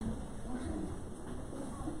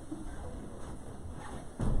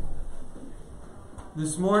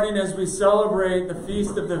This morning, as we celebrate the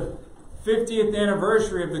feast of the 50th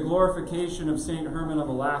anniversary of the glorification of St. Herman of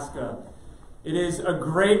Alaska, it is a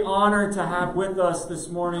great honor to have with us this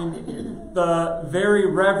morning the very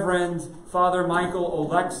Reverend Father Michael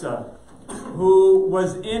Olexa, who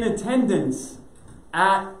was in attendance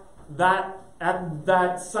at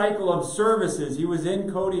that cycle of services. He was in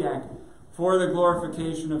Kodiak for the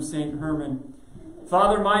glorification of St. Herman.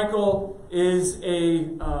 Father Michael is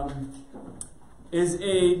a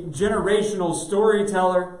generational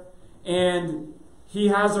storyteller, and he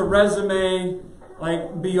has a resume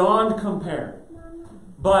like beyond compare.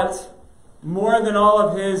 But more than all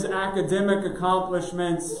of his academic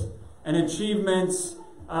accomplishments and achievements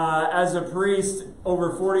as a priest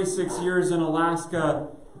over 46 years in Alaska,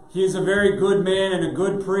 he is a very good man and a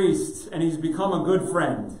good priest, and he's become a good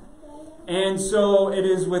friend. And so it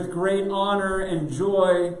is with great honor and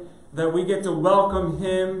joy that we get to welcome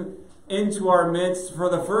him into our midst for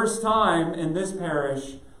the first time in this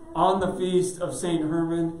parish on the feast of St.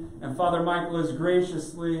 Herman. And Father Michael has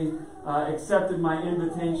graciously accepted my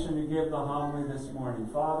invitation to give the homily this morning.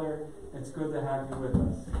 Father, it's good to have you with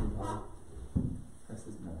us. Christ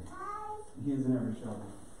is married. He is never shall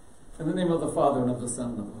be. In the name of the Father, and of the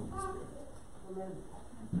Son, and of the Holy Spirit.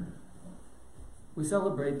 Amen. We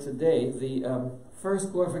celebrate today the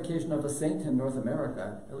first glorification of a saint in North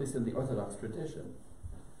America, at least in the Orthodox tradition.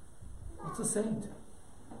 What's a saint?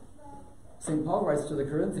 St. Paul writes to the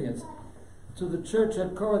Corinthians, to the church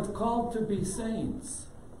at Corinth, called to be saints,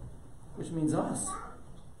 which means us.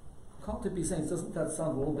 Called to be saints, doesn't that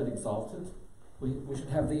sound a little bit exalted? We should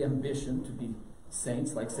have the ambition to be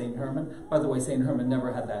saints like St. Herman. By the way, St. Herman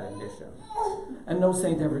never had that ambition. And no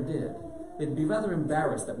saint ever did. It'd be rather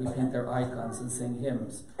embarrassed that we paint their icons and sing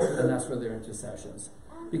hymns and ask for their intercessions.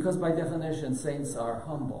 Because by definition, saints are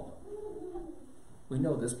humble. We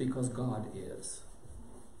know this because God is.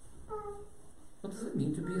 What does it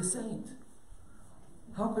mean to be a saint?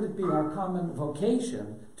 How could it be our common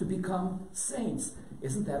vocation to become saints?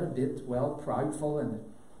 Isn't that a bit, well, prideful and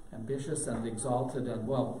ambitious and exalted and,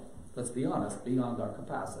 well, let's be honest, beyond our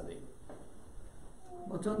capacity?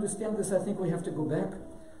 Well, to understand this, I think we have to go back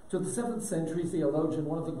to the 7th century theologian,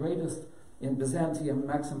 one of the greatest in Byzantium,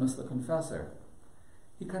 Maximus the Confessor.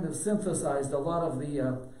 He kind of synthesized a lot of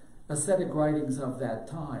the ascetic writings of that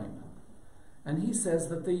time. And he says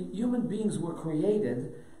that the human beings were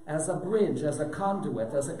created as a bridge, as a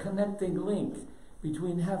conduit, as a connecting link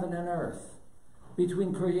between heaven and earth,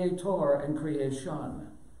 between creator and creation,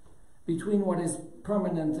 between what is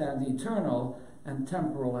permanent and eternal and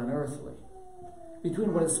temporal and earthly,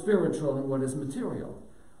 between what is spiritual and what is material.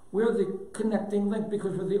 We're the connecting link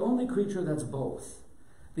because we're the only creature that's both.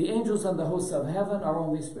 The angels and the hosts of heaven are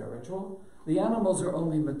only spiritual. The animals are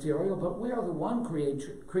only material, but we are the one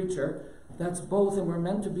creature that's both, and we're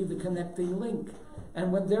meant to be the connecting link.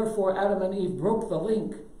 And when therefore Adam and Eve broke the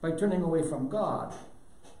link by turning away from God,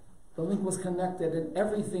 the link was connected and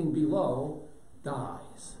everything below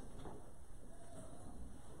dies.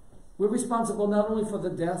 We're responsible not only for the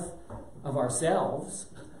death of ourselves,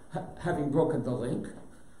 having broken the link,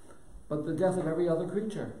 but the death of every other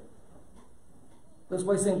creature. That's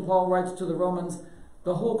why St. Paul writes to the Romans,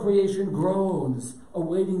 the whole creation groans,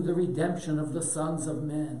 awaiting the redemption of the sons of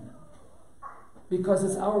men. Because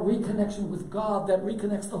it's our reconnection with God that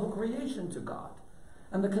reconnects the whole creation to God.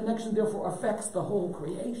 And the connection therefore affects the whole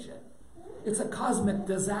creation. It's a cosmic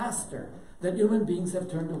disaster that human beings have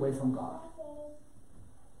turned away from God.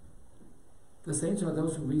 The saints are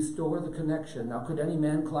those who restore the connection. Now, could any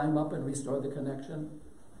man climb up and restore the connection?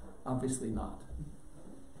 Obviously not.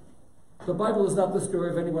 The Bible is not the story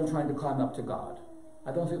of anyone trying to climb up to God.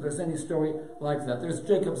 I don't think there's any story like that. There's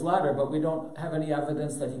Jacob's ladder, but we don't have any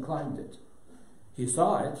evidence that he climbed it. He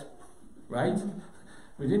saw it, right?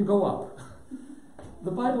 We didn't go up. The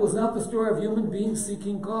Bible is not the story of human beings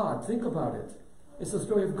seeking God. Think about it. It's the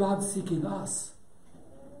story of God seeking us.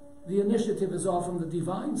 The initiative is all from the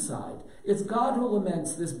divine side. It's God who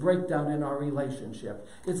laments this breakdown in our relationship.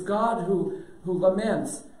 It's God who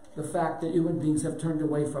laments the fact that human beings have turned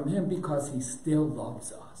away from him because he still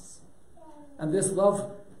loves us. And this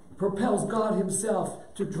love propels God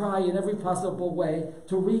himself to try in every possible way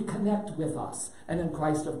to reconnect with us. And in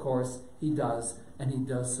Christ, of course, he does, and he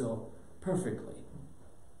does so perfectly.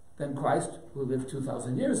 Then Christ, who lived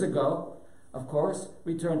 2,000 years ago, of course,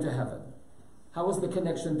 returned to heaven. How was the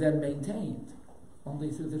connection then maintained?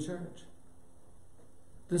 Only through the church.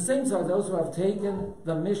 The saints are those who have taken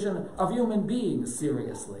the mission of human beings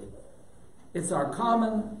seriously. It's our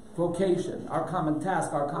common vocation, our common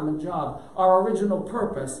task, our common job, our original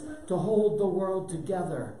purpose to hold the world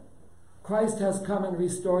together. Christ has come and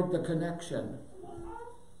restored the connection.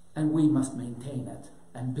 And we must maintain it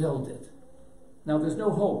and build it. Now, there's no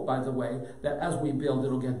hope, by the way, that as we build,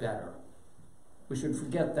 it'll get better. We should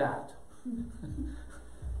forget that.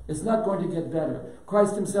 It's not going to get better.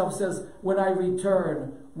 Christ himself says, when I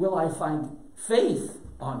return, will I find faith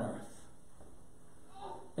on earth?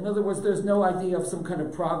 In other words, there's no idea of some kind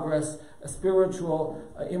of progress, a spiritual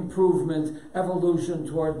improvement, evolution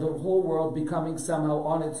toward the whole world becoming somehow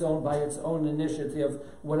on its own, by its own initiative,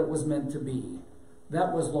 what it was meant to be.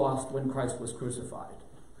 That was lost when Christ was crucified.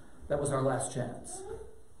 That was our last chance.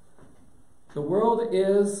 The world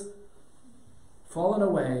is fallen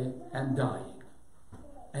away and dying.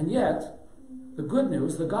 And yet, the good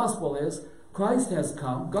news, the gospel is, Christ has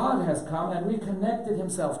come, God has come, and reconnected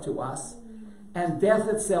himself to us, and death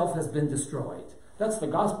itself has been destroyed. That's the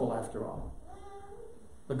gospel, after all.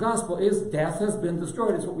 The gospel is death has been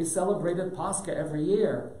destroyed. It's what we celebrate at Pascha every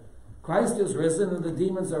year. Christ is risen and the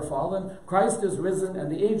demons are fallen. Christ is risen and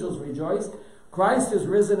the angels rejoice. Christ is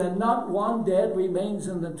risen and not one dead remains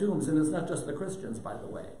in the tombs. And it's not just the Christians, by the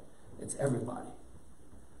way. It's everybody.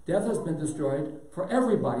 Death has been destroyed for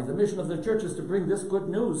everybody. The mission of the church is to bring this good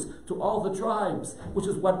news to all the tribes, which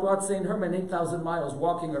is what brought St. Herman 8,000 miles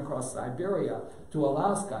walking across Siberia to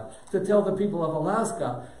Alaska, to tell the people of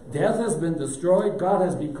Alaska, death has been destroyed, God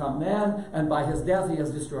has become man, and by his death he has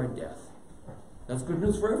destroyed death. That's good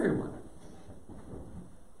news for everyone.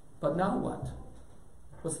 But now what?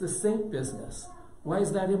 What's the saint business? Why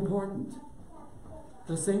is that important?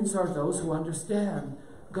 The saints are those who understand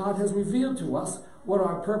God has revealed to us what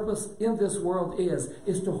our purpose in this world is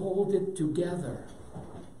to hold it together.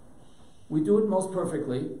 We do it most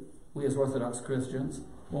perfectly, we as Orthodox Christians,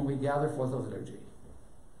 when we gather for the liturgy.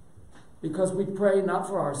 Because we pray not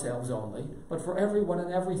for ourselves only, but for everyone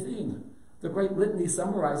and everything. The great litany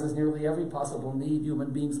summarizes nearly every possible need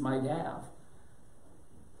human beings might have.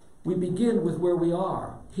 We begin with where we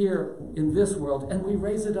are, here in this world, and we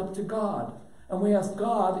raise it up to God. And we ask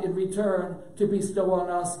God in return to bestow on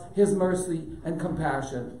us his mercy and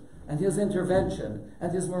compassion, and his intervention,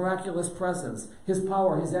 and his miraculous presence, his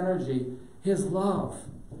power, his energy, his love.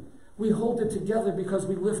 We hold it together because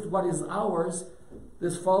we lift what is ours,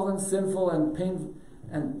 this fallen, sinful, and pain,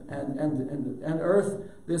 and earth,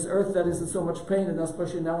 this earth that is in so much pain, and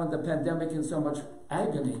especially now in the pandemic, in so much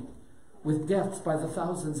agony, with deaths by the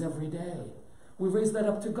thousands every day. We raise that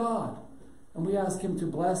up to God, and we ask him to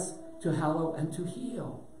bless, to hallow, and to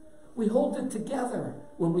heal. We hold it together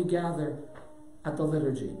when we gather at the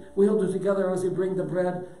liturgy. We hold it together as we bring the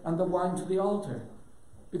bread and the wine to the altar,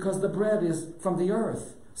 because the bread is from the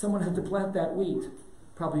earth. Someone had to plant that wheat,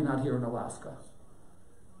 probably not here in Alaska.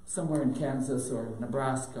 Somewhere in Kansas or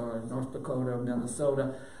Nebraska or North Dakota or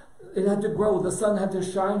Minnesota. It had to grow. The sun had to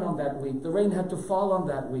shine on that wheat. The rain had to fall on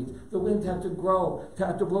that wheat. The wind had to grow,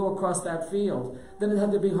 had to blow across that field. Then it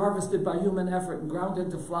had to be harvested by human effort and ground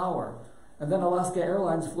into flour. And then Alaska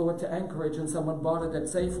Airlines flew it to Anchorage and someone bought it at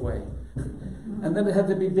Safeway. And then it had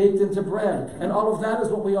to be baked into bread. And all of that is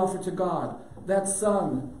what we offer to God. That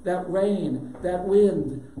sun, that rain, that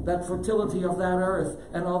wind, that fertility of that earth,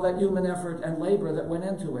 and all that human effort and labor that went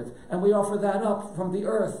into it. And we offer that up from the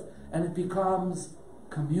earth, and it becomes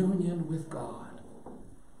communion with God.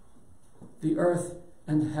 The earth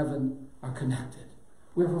and heaven are connected.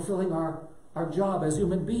 We're fulfilling our job as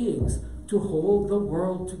human beings to hold the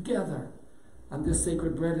world together. And this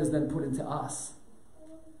sacred bread is then put into us,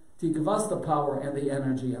 to give us the power and the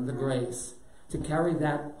energy and the grace to carry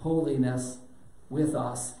that holiness with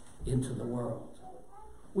us into the world.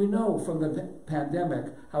 We know from the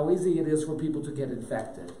pandemic how easy it is for people to get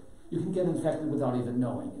infected. You can get infected without even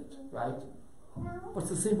knowing it, right? But it's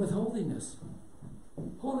the same with holiness.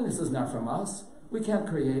 Holiness is not from us. We can't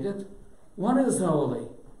create it. One is holy.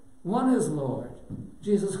 One is Lord,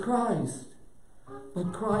 Jesus Christ.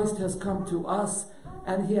 But Christ has come to us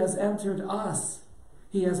and he has entered us.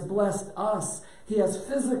 He has blessed us. He has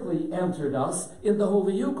physically entered us in the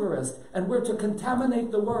Holy Eucharist. And we're to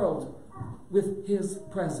contaminate the world with his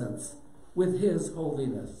presence, with his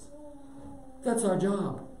holiness. That's our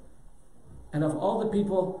job. And of all the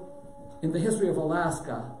people in the history of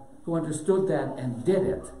Alaska who understood that and did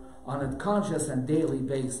it on a conscious and daily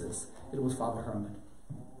basis, it was Father Herman.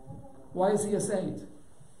 Why is he a saint?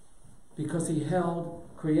 Because he held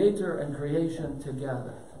Creator and creation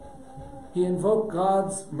together. He invoked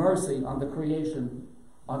God's mercy on the creation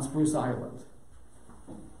on Spruce Island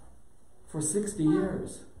for 60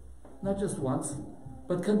 years. Not just once,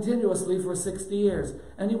 but continuously for 60 years.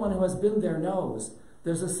 Anyone who has been there knows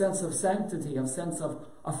there's a sense of sanctity,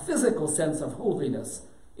 a physical sense of holiness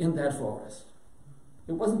in that forest.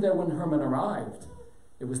 It wasn't there when Herman arrived.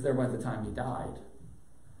 It was there by the time he died.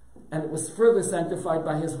 And it was further sanctified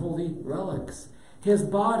by his holy relics. His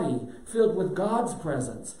body filled with God's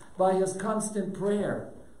presence, by his constant prayer,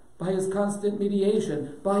 by his constant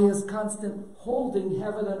mediation, by his constant holding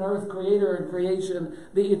heaven and earth, creator and creation,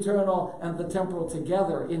 the eternal and the temporal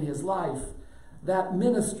together in his life. That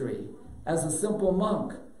ministry, as a simple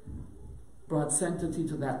monk, brought sanctity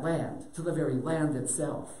to that land, to the very land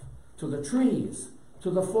itself, to the trees,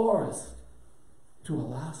 to the forest, to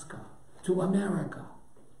Alaska, to America.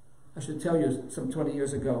 I should tell you, some 20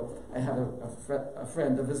 years ago, I had a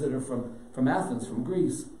friend, a visitor from Athens, from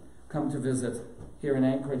Greece, come to visit here in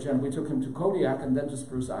Anchorage, and we took him to Kodiak and then to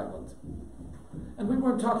Spruce Island. And we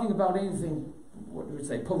weren't talking about anything, what do we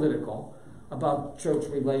say, political, about church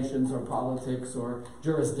relations or politics or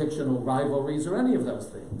jurisdictional rivalries or any of those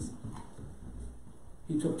things.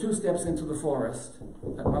 He took 2 steps into the forest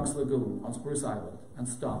at Monk's Lagoon on Spruce Island and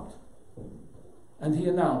stopped. And he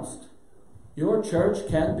announced, "Your church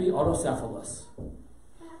can be autocephalous."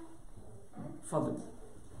 Father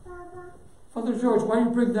George, why do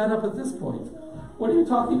you bring that up at this point? What are you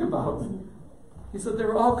talking about? He said there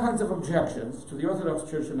are all kinds of objections to the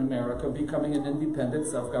Orthodox Church in America becoming an independent,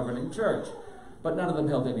 self-governing church, but none of them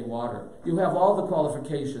held any water. You have all the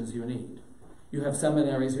qualifications you need. You have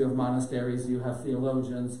seminaries, you have monasteries, you have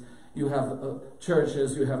theologians, you have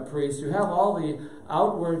churches, you have priests, you have all the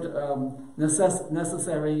outward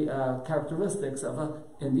necessary characteristics of an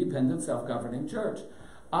independent, self-governing church.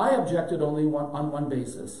 I objected only on one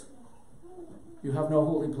basis. You have no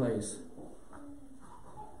holy place.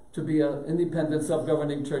 To be an independent,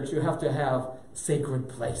 self-governing church, you have to have sacred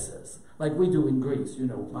places, like we do in Greece,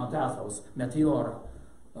 Mount Athos, Meteora,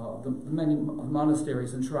 the many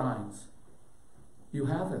monasteries and shrines. You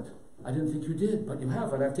have it. I didn't think you did, but you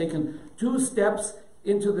have it. I've taken 2 steps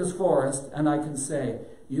into this forest, and I can say,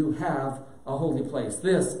 you have a holy place.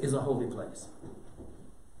 This is a holy place.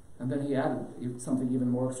 And then he added something even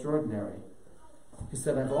more extraordinary. He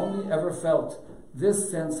said, I've only ever felt this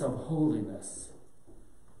sense of holiness,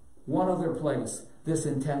 one other place, this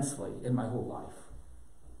intensely in my whole life.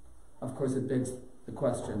 Of course, it begs the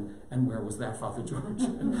question, and where was that, Father George?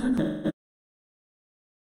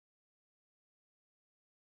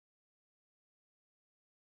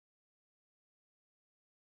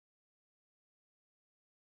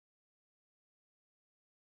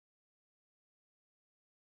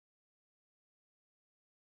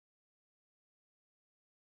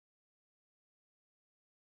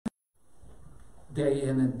 Day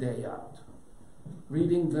in and day out,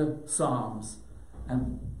 reading the Psalms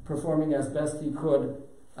and performing as best he could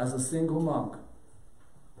as a single monk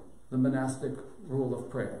the monastic rule of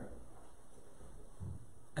prayer.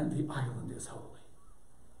 And the island is holy.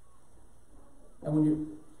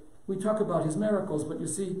 And we talk about his miracles, but you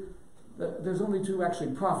see, there's only 2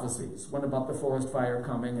 actually prophecies. One about the forest fire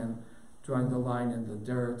coming and drawing the line in the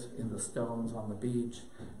dirt, in the stones on the beach,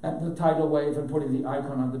 and the tidal wave and putting the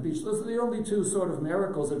icon on the beach. Those are the only 2 sort of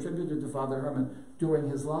miracles attributed to Father Herman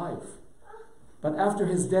during his life. But after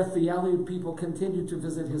his death, the Aleut people continued to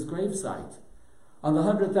visit his gravesite. On the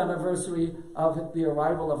 100th anniversary of the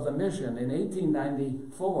arrival of the mission in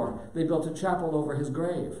 1894, they built a chapel over his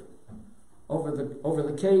grave, over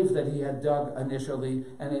the cave that he had dug initially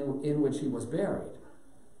and in which he was buried.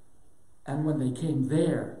 And when they came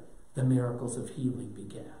there, the miracles of healing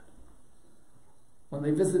began. When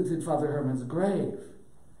they visited Father Herman's grave,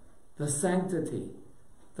 the sanctity,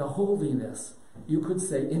 the holiness, you could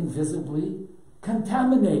say invisibly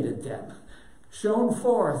contaminated them, shone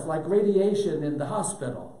forth like radiation in the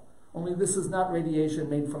hospital. Only this is not radiation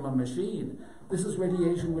made from a machine. This is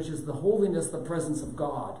radiation which is the holiness, the presence of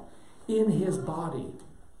God in his body,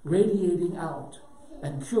 radiating out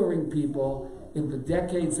and curing people in the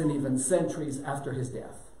decades and even centuries after his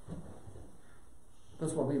death.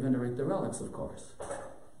 That's why we venerate the relics, of course.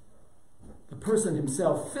 The person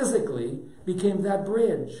himself physically became that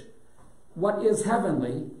bridge. What is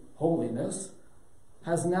heavenly, holiness,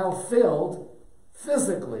 has now filled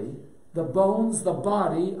physically the bones, the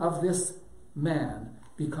body of this man,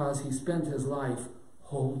 because he spent his life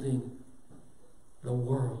holding the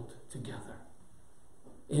world together,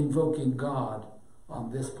 invoking God on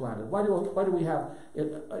this planet. Why do we have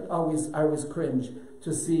it? I always cringe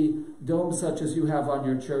to see domes such as you have on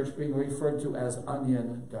your church being referred to as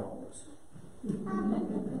onion domes.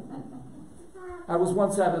 I was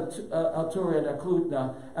once at a tour in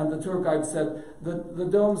Eklutna, and the tour guide said the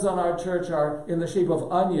domes on our church are in the shape of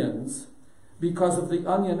onions because of the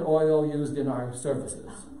onion oil used in our services.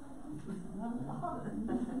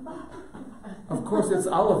 Of course, it's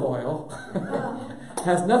olive oil.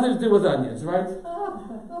 Has nothing to do with onions, right?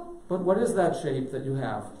 But what is that shape that you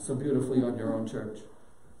have so beautifully on your own church?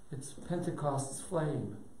 It's Pentecost's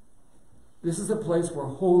flame. This is a place where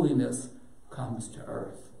holiness comes to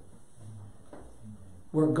earth.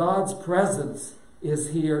 Where God's presence is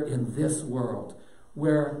here in this world.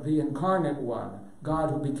 Where the incarnate one, God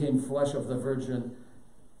who became flesh of the Virgin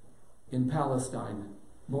in Palestine,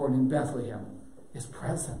 born in Bethlehem, is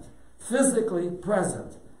present. Physically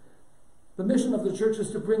present. The mission of the church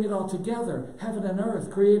is to bring it all together. Heaven and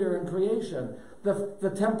earth, creator and creation.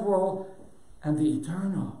 The temporal and the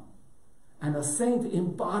eternal. And a saint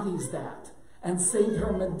embodies that. And St.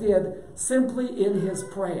 Herman did simply in his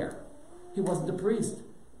prayer. He wasn't a priest.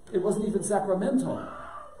 It wasn't even sacramental.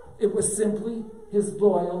 It was simply his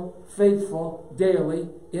loyal, faithful, daily,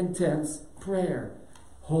 intense prayer,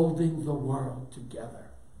 holding the world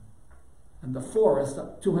together. And the forest,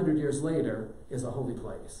 200 years later, is a holy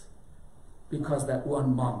place because that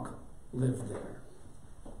one monk lived there.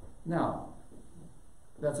 Now,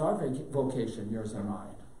 that's our vocation, yours and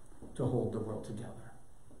mine, to hold the world together,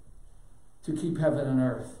 to keep heaven and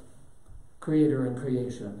earth, creator and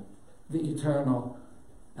creation, the eternal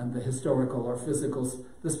and the historical or physical,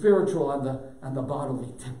 the spiritual and the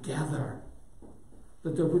bodily together.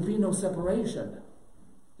 That there would be no separation.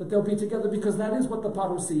 That they'll be together because that is what the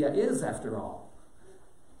parousia is, after all.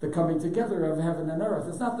 The coming together of heaven and earth.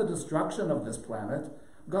 It's not the destruction of this planet.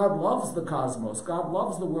 God loves the cosmos. God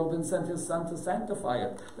loves the world and sent his Son to sanctify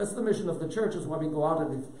it. That's the mission of the church, is why we go out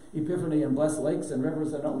at Epiphany and bless lakes and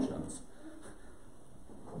rivers and oceans.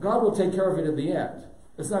 God will take care of it in the end.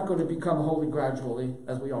 It's not going to become holy gradually,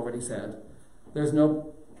 as we already said. There's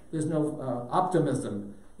no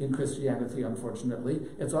optimism in Christianity, unfortunately.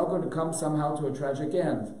 It's all going to come somehow to a tragic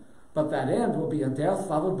end. But that end will be a death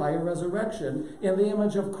followed by a resurrection in the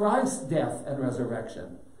image of Christ's death and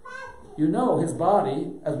resurrection. You know, his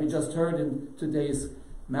body, as we just heard in today's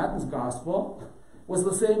Matins Gospel, was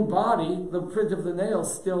the same body, the print of the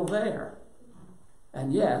nails still there.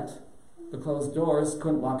 And yet, the closed doors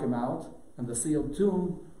couldn't lock him out, and the sealed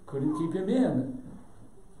tomb couldn't keep him in.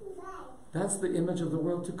 That's the image of the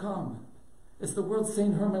world to come. It's the world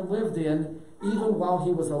St. Herman lived in, even while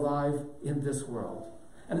he was alive in this world.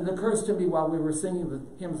 And it occurs to me while we were singing the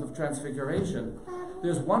hymns of Transfiguration,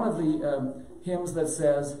 there's one of the hymns that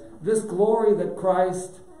says, this glory that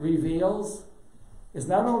Christ reveals is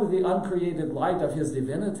not only the uncreated light of his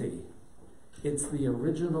divinity, it's the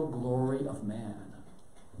original glory of man.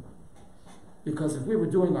 Because if we were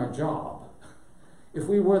doing our job, if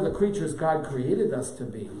we were the creatures God created us to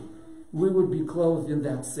be, we would be clothed in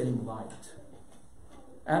that same light.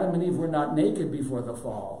 Adam and Eve were not naked before the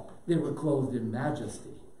fall. They were clothed in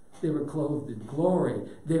majesty. They were clothed in glory.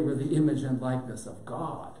 They were the image and likeness of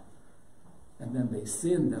God. And then they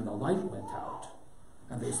sinned and the light went out.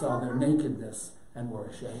 And they saw their nakedness and were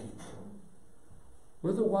ashamed.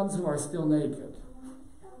 We're the ones who are still naked.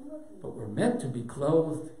 But we're meant to be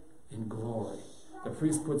clothed in glory. The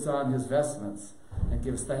priest puts on his vestments and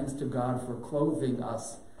gives thanks to God for clothing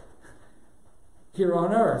us here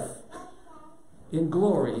on earth in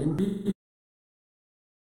glory, in beauty.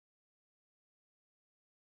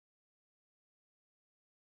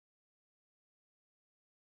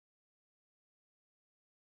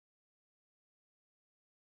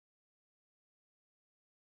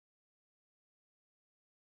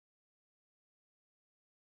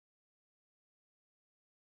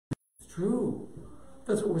 It's true.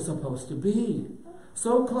 That's what we're supposed to be.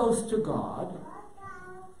 So close to God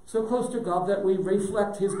that we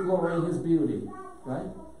reflect his glory, his beauty, right?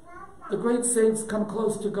 The great saints come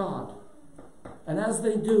close to God. And as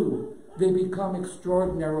they do, they become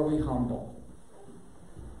extraordinarily humble.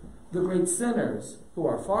 The great sinners who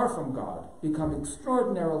are far from God become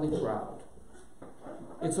extraordinarily proud.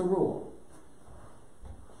 It's a rule.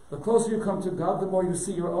 The closer you come to God, the more you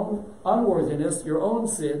see your own unworthiness, your own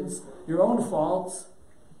sins, your own faults,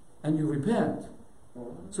 and you repent.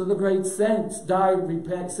 So the great saints died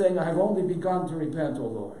saying, I have only begun to repent, O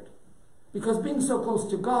Lord. Because being so close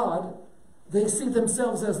to God, they see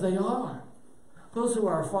themselves as they are. Those who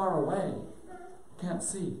are far away can't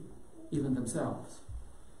see even themselves.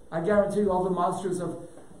 I guarantee you all the monsters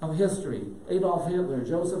of history, Adolf Hitler,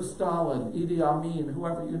 Joseph Stalin, Idi Amin,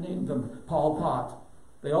 whoever you name them, Pol Pot,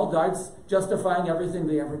 they all died justifying everything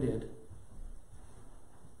they ever did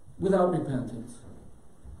without repentance.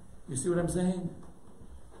 You see what I'm saying?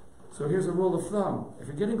 So here's a rule of thumb. If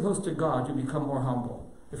you're getting close to God, you become more humble.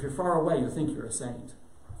 If you're far away, you think you're a saint.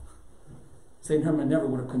 St. Herman never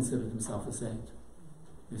would have considered himself a saint.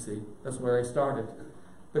 You see, that's where I started.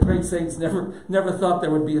 The great saints never thought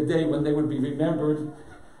there would be a day when they would be remembered,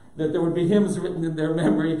 that there would be hymns written in their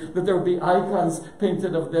memory, that there would be icons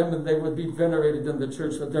painted of them, and they would be venerated in the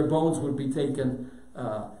church, that their bones would be taken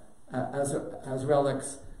as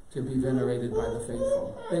relics to be venerated by the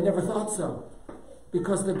faithful. They never thought so,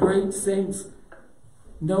 because the great saints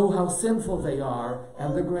know how sinful they are,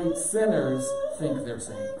 and the great sinners think they're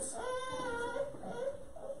saints.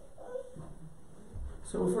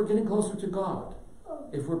 So if we're getting closer to God,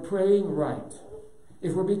 if we're praying right,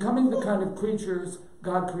 if we're becoming the kind of creatures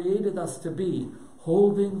God created us to be,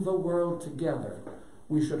 holding the world together,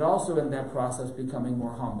 we should also in that process becoming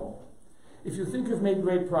more humble. If you think you've made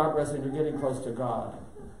great progress and you're getting close to God,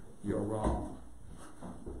 you're wrong.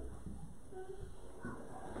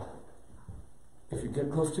 If you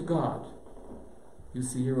get close to God, you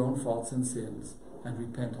see your own faults and sins and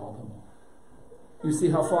repent all the more. You see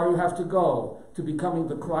how far you have to go to becoming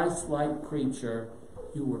the Christ-like creature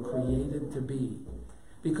you were created to be.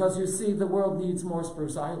 Because you see, the world needs more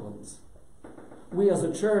Spruce Islands. We as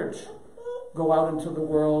a church go out into the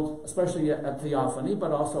world, especially at Theophany,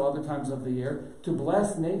 but also other times of the year, to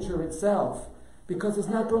bless nature itself. Because it's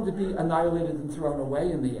not going to be annihilated and thrown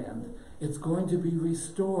away in the end. It's going to be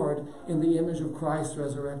restored in the image of Christ's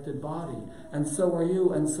resurrected body. And so are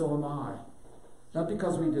you, and so am I. Not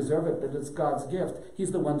because we deserve it, but it's God's gift.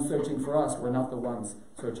 He's the one searching for us. We're not the ones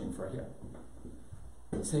searching for him.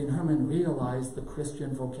 St. Herman realized the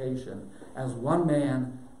Christian vocation as one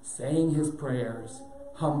man saying his prayers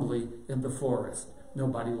humbly in the forest,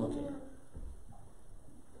 nobody looking.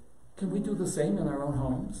 Can we do the same in our own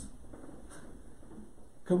homes?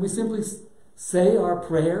 Can we simply say our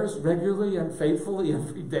prayers regularly and faithfully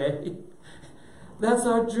every day? That's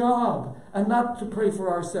our job, and not to pray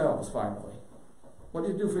for ourselves, finally. What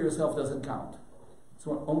you do for yourself doesn't count. It's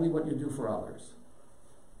only what you do for others.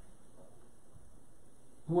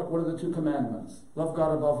 What are the two commandments? Love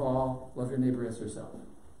God above all, love your neighbor as yourself.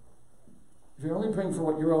 If you're only praying for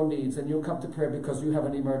what your own needs, and you come to prayer because you have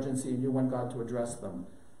an emergency and you want God to address them,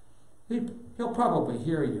 he'll probably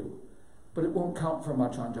hear you, but it won't count for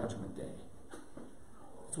much on Judgment Day.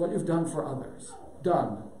 It's what you've done for others.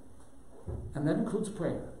 Done. And that includes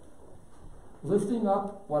prayer. Lifting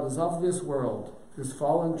up what is of this world, this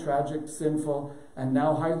fallen, tragic, sinful, and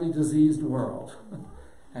now highly diseased world,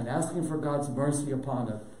 and asking for God's mercy upon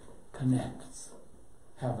it, connects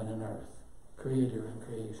heaven and earth, creator and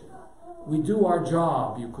creation. We do our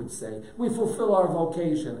job, you could say. We fulfill our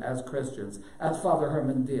vocation as Christians, as Father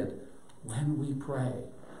Herman did, when we pray.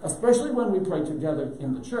 Especially when we pray together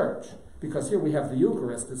in the church, because here we have the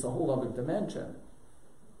Eucharist. It's a whole other dimension.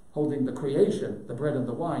 Holding the creation, the bread and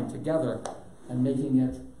the wine together, and making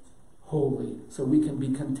it holy, so we can be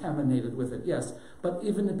contaminated with it. Yes, but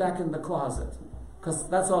even back in the closet, because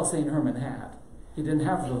that's all St. Herman had. He didn't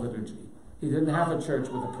have the liturgy. He didn't have a church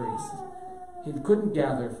with a priest. He couldn't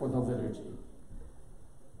gather for the liturgy.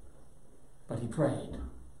 But he prayed.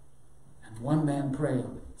 And one man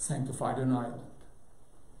praying sanctified an island.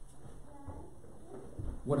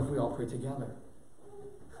 What if we all pray together?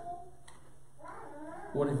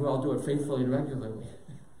 What if we all do it faithfully and regularly?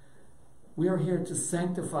 We are here to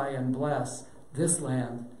sanctify and bless this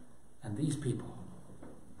land and these people.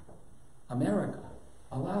 America,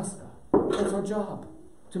 Alaska, that's our job,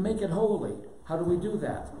 to make it holy. How do we do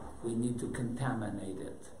that? We need to contaminate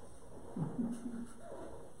it.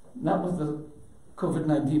 Not with the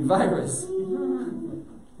COVID-19 virus,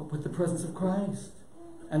 but with the presence of Christ.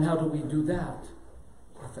 And how do we do that?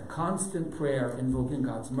 With a constant prayer invoking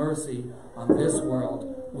God's mercy on this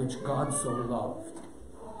world which God so loved.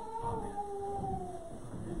 Amen.